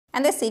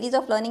And this series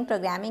of learning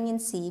programming in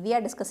C, we are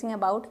discussing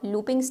about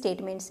looping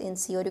statements in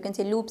C, or you can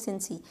say loops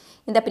in C.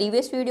 In the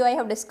previous video, I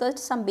have discussed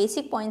some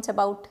basic points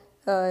about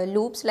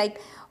loops,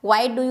 like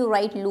why do you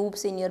write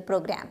loops in your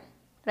program,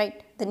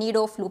 right? The need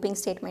of looping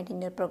statement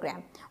in your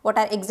program. What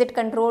are exit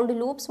controlled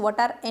loops? What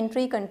are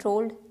entry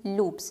controlled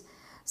loops?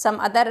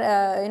 Some other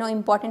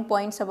important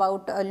points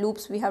about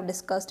loops we have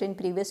discussed in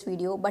previous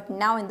video, but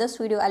now in this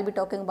video I'll be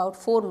talking about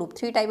for loop.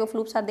 Three type of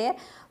loops are there: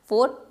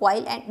 for,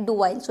 while and do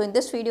while. So in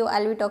this video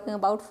I'll be talking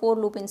about for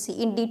loop in C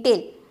in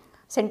detail.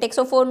 Syntax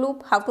of for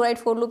loop, how to write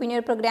for loop in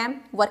your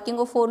program, working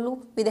of for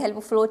loop with the help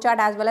of flowchart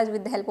as well as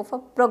with the help of a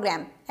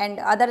program, and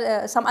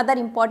other some other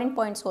important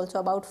points also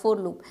about for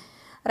loop,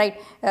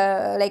 right?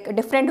 Like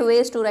different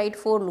ways to write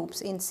for loops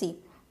in C.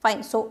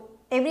 Fine. So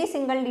every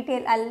single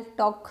detail I'll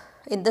talk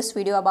in this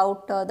video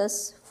about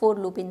this for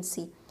loop in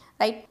C,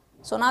 right?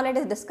 So now let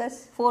us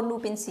discuss for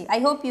loop in C. I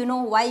hope you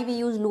know why we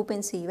use loop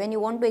in C. When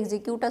you want to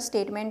execute a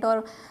statement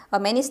or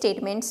many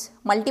statements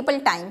multiple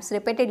times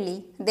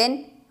repeatedly,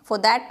 then for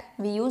that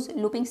we use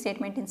looping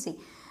statement in C.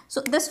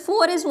 So this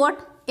for is what?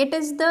 It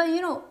is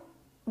the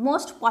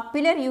most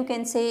popular, you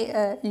can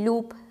say,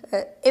 loop.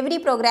 Every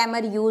programmer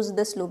use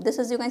this loop. This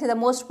is, you can say, the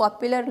most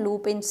popular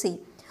loop in C.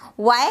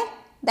 Why?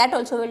 That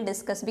also we'll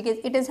discuss, because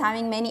it is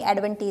having many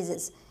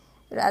advantages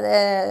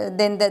rather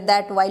than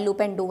that while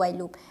loop and do while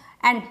loop.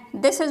 And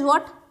this is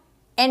what?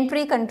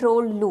 Entry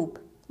controlled loop.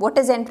 What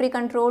is entry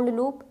controlled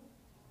loop?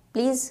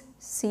 Please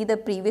see the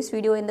previous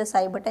video in the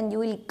side button. You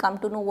will come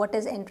to know what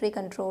is entry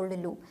controlled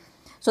loop.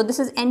 So this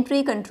is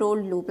entry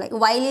controlled loop. Like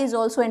while is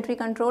also entry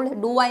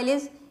controlled, do while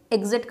is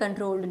exit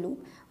controlled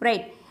loop,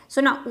 right?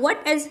 So now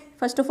what is,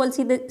 first of all,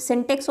 see the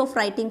syntax of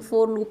writing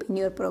for loop in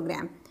your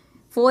program.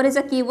 For is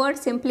a keyword.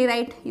 Simply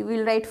write, you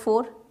will write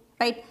for,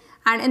 right?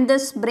 And in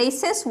this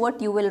braces,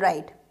 what you will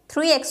write?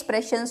 Three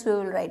expressions we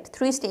will write,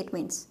 three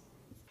statements.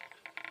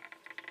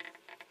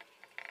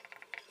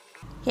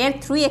 Here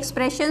three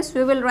expressions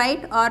we will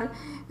write, or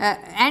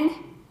and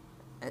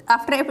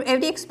after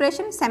every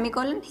expression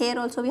semicolon. Here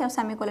also we have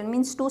semicolon,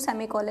 means two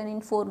semicolon in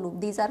for loop.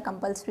 These are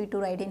compulsory to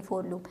write in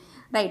for loop,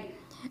 right?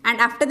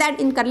 And after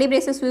that in curly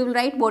braces we will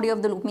write body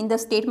of the loop, means the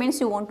statements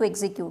you want to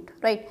execute,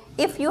 right?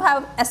 If you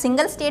have a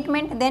single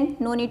statement, then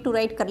no need to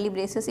write curly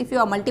braces. If you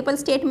have multiple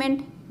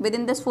statement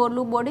within this for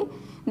loop body,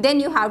 then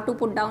you have to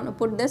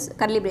put this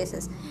curly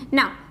braces.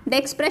 Now the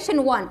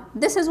expression 1,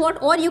 this is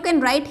what, or you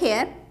can write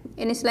here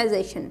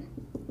initialization.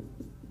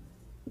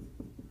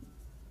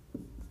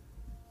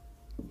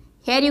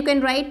 Here you can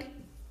write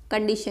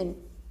condition,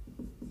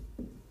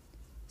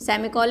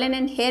 semicolon,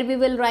 and here we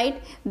will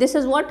write, this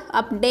is what,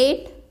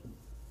 update,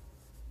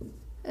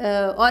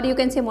 or you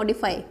can say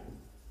modify,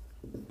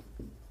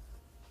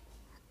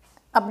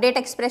 update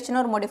expression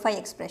or modify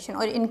expression,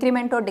 or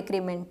increment or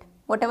decrement,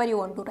 whatever you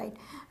want to write,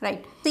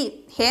 right?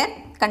 See here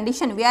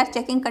condition, we are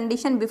checking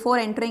condition before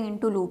entering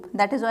into loop.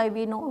 That is why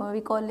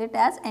we call it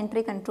as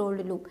entry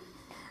controlled loop,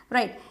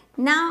 right?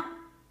 Now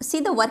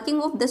see the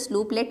working of this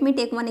loop. Let me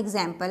take one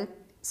example.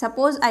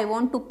 Suppose I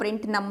want to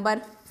print number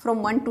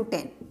from 1 to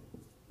 10,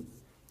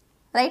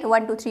 right?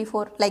 1, 2, 3,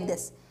 4, like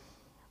this.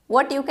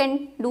 What you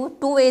can do,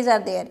 two ways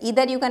are there.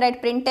 Either you can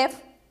write printf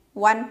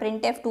 1,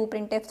 printf 2,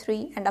 printf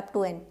 3 and up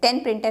to n.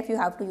 10 printf you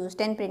have to use,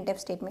 10 printf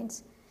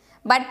statements.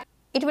 But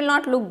it will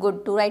not look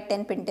good to write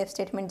 10 printf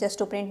statements just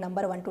to print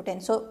number 1 to 10.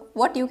 So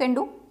what you can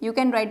do, you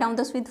can write down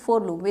this with for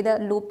loop, with a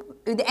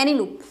loop, with any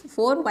loop,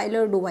 for, while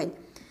or do while.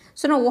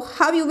 So now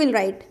how you will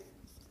write?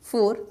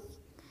 For,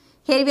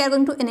 here we are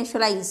going to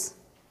initialize,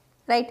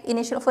 right?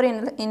 For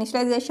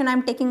initialization I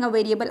am taking a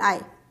variable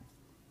I.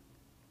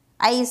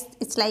 I is,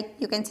 it's like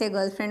you can say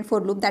girlfriend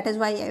for loop. That is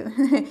why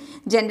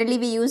generally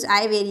we use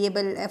I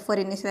variable for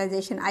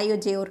initialization, I or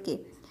j or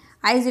k.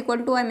 I is equal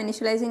to, I am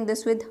initializing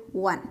this with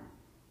 1.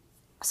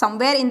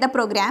 Somewhere in the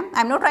program,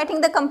 I am not writing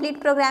the complete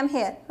program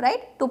here,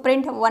 right? To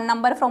print one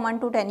number from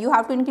 1 to 10, you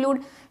have to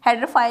include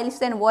header files,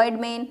 then void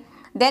main,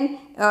 then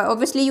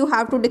obviously you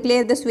have to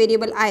declare this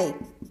variable I,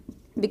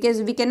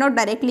 because we cannot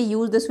directly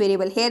use this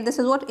variable here. This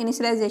is what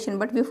initialization,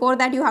 but before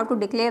that you have to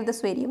declare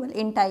this variable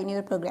int I in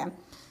your program.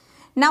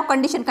 Now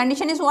condition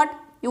is what?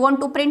 You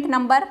want to print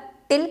number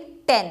till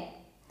 10.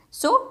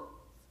 So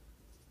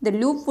the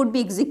loop would be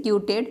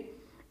executed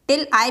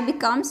till I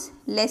becomes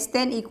less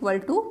than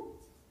equal to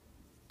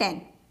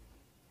 10,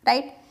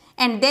 right?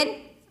 And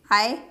then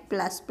I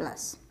plus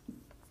plus.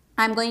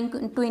 I am going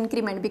to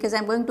increment, because I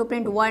am going to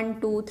print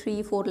 1, 2,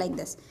 3, 4 like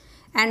this.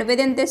 And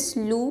within this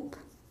loop,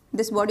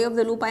 this body of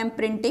the loop, I am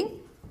printing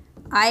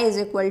I is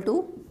equal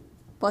to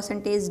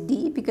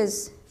 %d,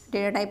 because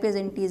data type is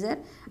integer,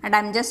 and I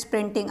am just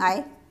printing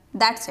I.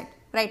 That's it.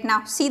 Right,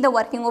 now see the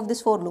working of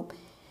this for loop.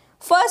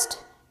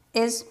 First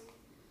is,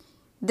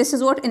 this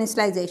is what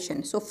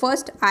initialization. So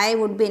first I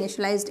would be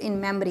initialized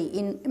in memory.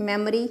 In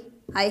memory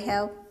I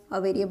have a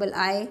variable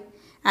I,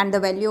 and the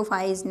value of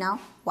I is now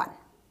 1.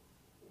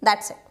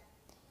 That's it.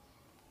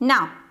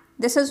 Now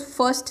this is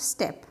first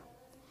step.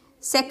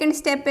 Second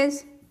step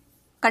is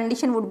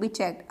condition would be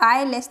checked.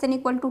 I less than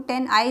equal to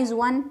 10, I is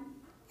 1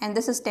 and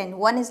this is 10.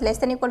 1 is less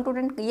than equal to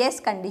 10. Yes,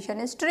 condition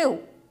is true.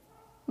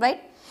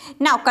 right?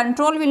 Now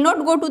control will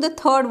not go to the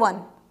third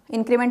one,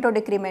 increment or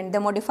decrement, the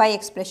modify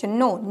expression.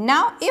 No,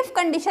 now if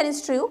condition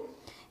is true,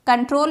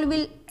 control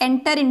will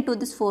enter into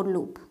this for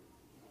loop.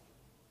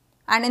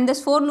 And in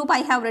this for loop I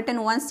have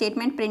written one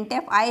statement,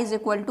 printf I is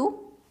equal to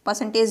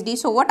 %d.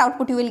 So what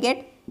output you will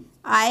get?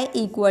 I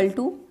equal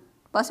to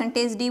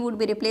 %d would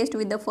be replaced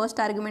with the first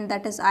argument,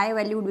 that is I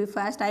value would be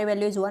first, I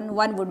value is 1,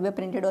 1 would be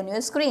printed on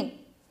your screen.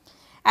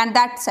 And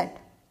that's it.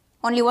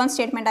 Only one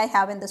statement I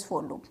have in this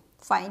for loop.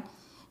 Fine.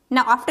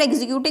 Now after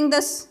executing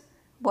this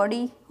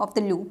body of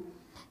the loop,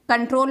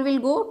 control will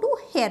go to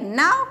here.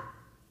 Now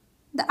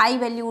the I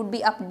value would be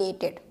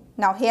updated.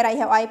 Now here I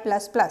have I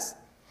plus plus.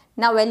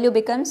 Now value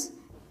becomes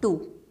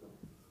 2.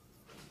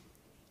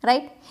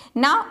 Right.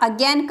 Now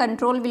again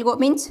control will go,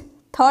 means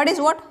third is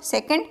what?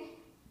 Second.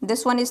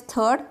 This one is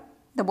third,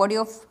 the body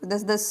of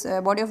this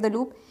body of the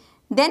loop.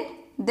 Then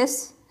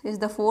this is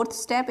the fourth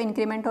step,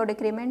 increment or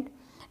decrement.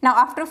 Now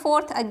after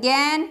fourth,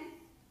 again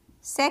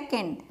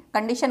second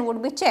condition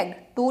would be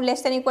checked, 2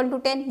 less than equal to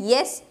 10,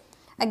 yes.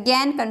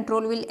 Again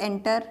control will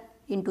enter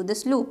into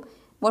this loop.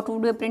 What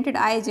would be printed?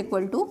 I is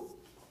equal to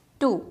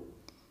 2.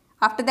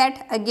 After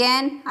that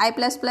again I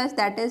plus plus,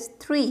 that is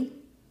 3.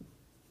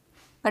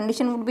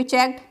 Condition would be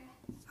checked,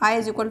 I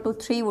is equal to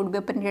 3 would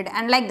be printed,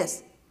 and like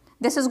this.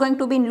 This is going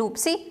to be in loop.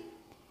 See,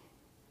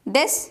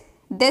 this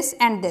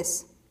and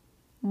this.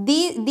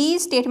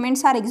 These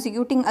statements are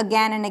executing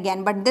again and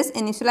again, but this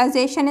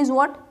initialization is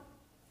what?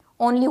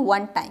 Only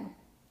one time.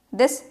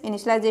 This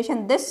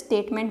initialization, this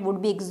statement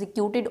would be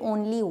executed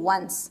only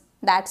once.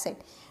 That's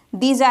it.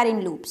 These are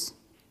in loops.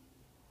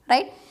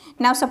 Right?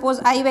 Now suppose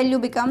I value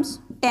becomes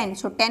 10.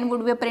 So 10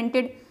 would be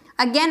printed.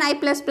 Again I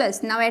plus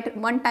plus. Now at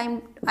one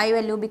time I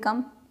value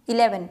become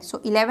 11. So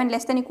 11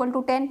 less than equal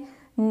to 10.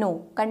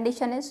 No.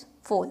 Condition is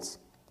false.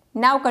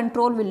 Now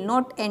control will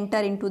not enter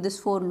into this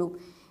for loop.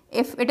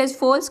 If it is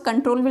false,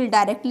 control will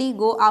directly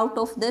go out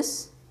of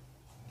this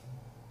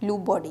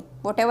loop body.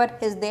 Whatever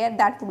is there,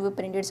 that would be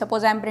printed.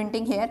 Suppose I am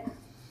printing here,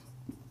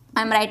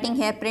 I am writing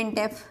here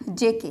printf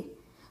jk.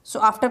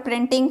 So after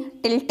printing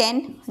till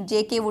 10,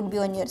 jk would be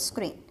on your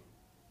screen,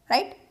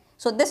 right?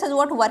 So this is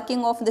what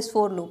working of this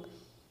for loop.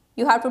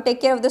 You have to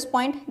take care of this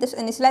point, this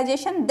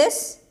initialization,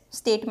 this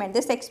statement,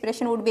 this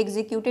expression would be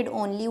executed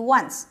only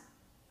once,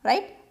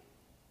 right?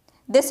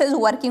 This is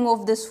working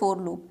of this for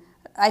loop.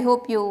 I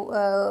hope you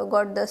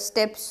got the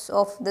steps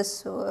of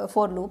this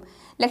for loop.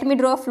 Let me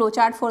draw a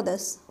flowchart for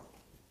this.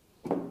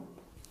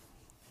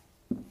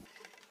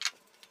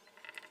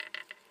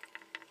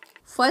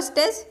 First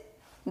is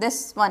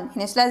this one,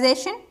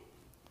 initialization,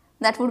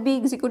 that would be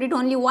executed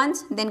only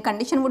once, then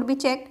condition would be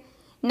checked.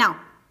 Now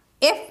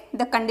if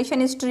the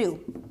condition is true,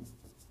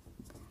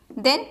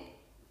 then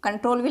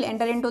control will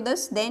enter into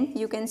this, then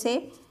you can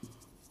say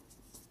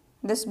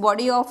this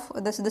body of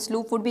this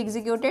loop would be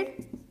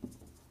executed,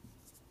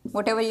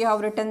 whatever you have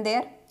written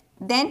there.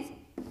 Then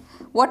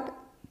what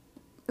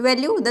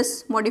value?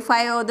 This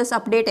modify or this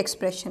update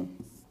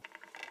expression.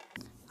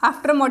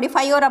 After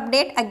modify or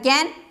update,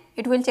 again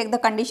it will check the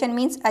condition,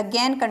 means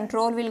again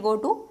control will go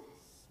to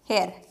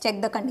here,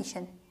 check the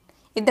condition.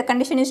 If the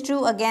condition is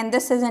true, again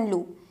this is in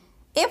loop.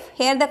 If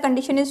here the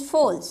condition is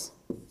false,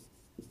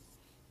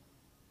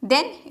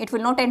 then it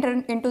will not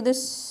enter into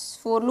this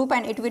for loop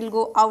and it will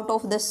go out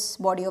of this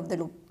body of the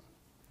loop.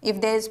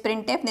 If there is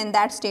printf, then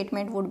that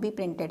statement would be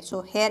printed.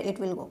 So here it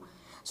will go.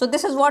 So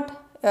this is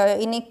what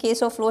in a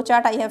case of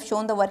flowchart I have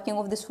shown the working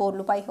of this for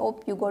loop. I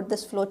hope you got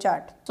this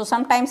flowchart. So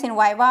sometimes in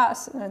Viva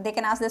they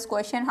can ask this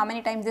question, how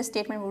many times this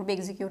statement would be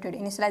executed?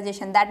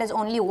 Initialization, that is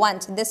only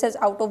once. This is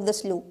out of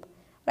this loop,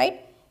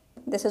 right?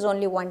 This is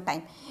only one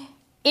time.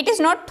 It is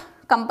not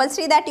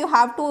compulsory that you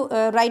have to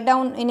write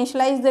down,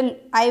 initialize the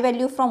I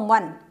value from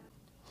 1.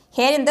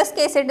 Here in this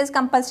case it is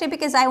compulsory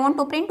because I want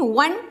to print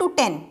 1 to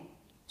 10.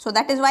 So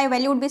that is why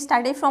value would be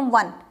started from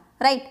 1,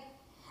 right?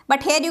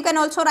 But here you can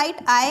also write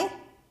I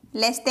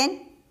less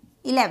than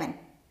 11.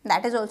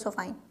 That is also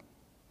fine.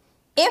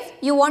 If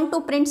you want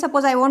to print,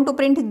 suppose I want to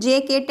print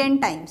jk 10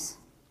 times,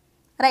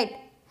 right?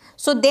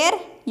 So there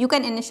you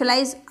can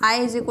initialize I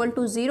is equal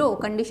to 0.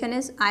 Condition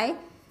is I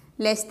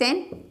less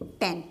than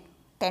 10,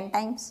 10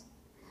 times.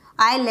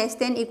 I less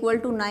than equal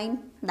to 9.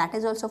 That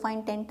is also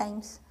fine, 10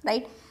 times,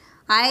 right?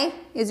 I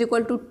is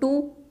equal to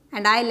 2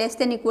 and I less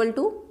than equal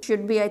to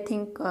should be I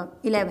think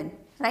 11,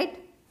 right?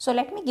 So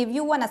let me give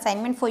you one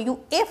assignment for you.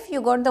 If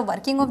you got the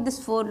working of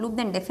this for loop,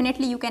 then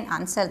definitely you can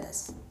answer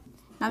this.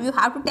 Now you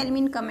have to tell me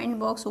in comment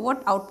box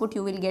what output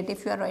you will get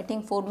if you are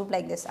writing for loop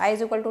like this. I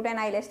is equal to 10,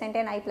 I less than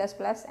 10, I plus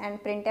plus,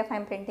 and printf I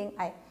am printing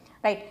I,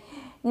 right?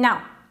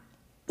 Now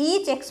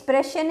each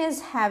expression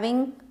is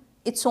having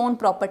its own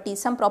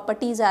properties. Some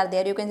properties are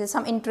there. You can say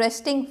some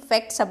interesting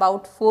facts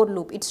about for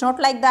loop. It's not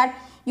like that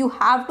you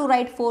have to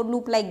write for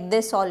loop like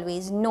this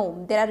always.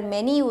 No, there are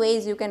many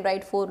ways you can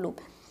write for loop.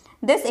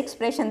 This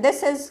expression,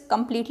 this is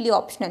completely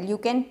optional. You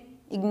can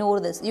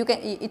ignore this. You can.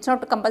 It's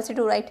not compulsory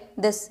to write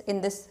this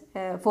in this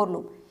for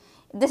loop.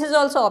 This is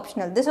also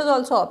optional. This is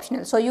also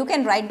optional. So you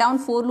can write down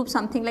for loop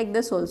something like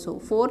this also.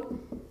 4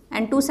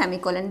 and 2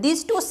 semicolon.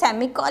 These 2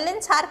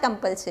 semicolons are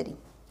compulsory.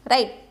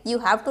 right? You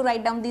have to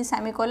write down these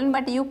semicolon,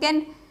 but you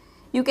can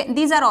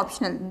these are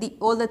optional,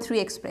 all the three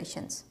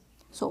expressions.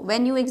 So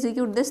when you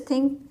execute this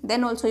thing,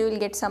 then also you will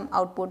get some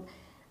output.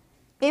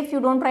 If you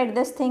don't write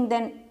this thing,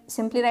 then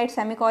simply write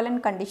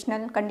semicolon,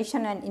 conditional,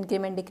 condition and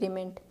increment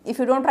decrement. If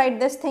you don't write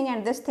this thing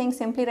and this thing,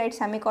 simply write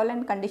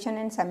semicolon, condition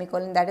and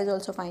semicolon, that is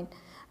also fine,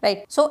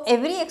 right? So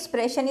every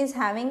expression is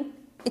having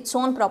its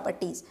own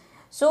properties.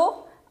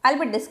 So I'll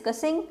be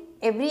discussing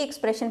every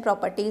expression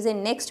properties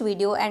in next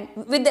video, and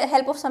with the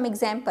help of some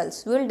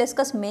examples, we will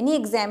discuss many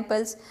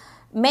examples,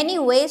 many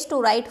ways to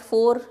write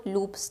for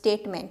loop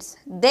statements.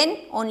 Then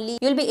only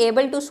you will be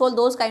able to solve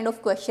those kind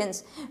of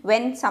questions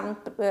when some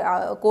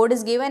code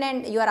is given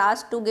and you are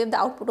asked to give the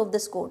output of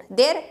this code.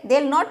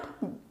 They'll not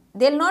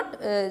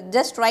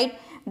just write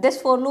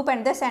this for loop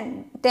and this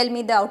and tell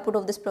me the output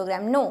of this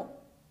program. No,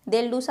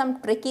 they'll do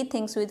some tricky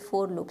things with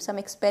for loop, some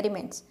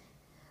experiments.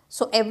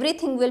 So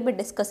everything we'll be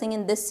discussing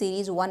in this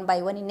series one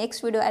by one. In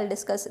next video I'll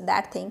discuss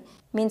that thing.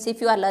 Means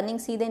if you are learning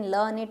C, then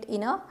learn it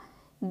in a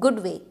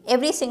good way.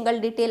 Every single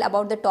detail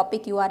about the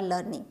topic you are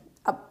learning.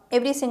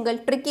 Every single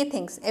tricky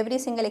things, every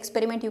single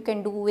experiment you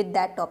can do with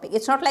that topic.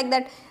 It's not like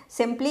that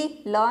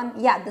simply learn,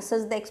 yeah, this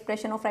is the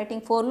expression of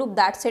writing for loop,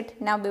 that's it,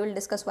 now we will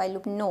discuss while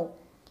loop. No.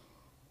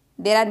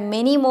 There are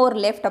many more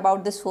left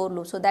about this for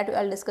loop. So that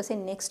I'll discuss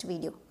in next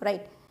video,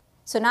 right?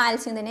 So now I'll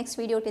see you in the next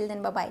video. Till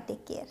then, bye bye,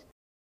 take care.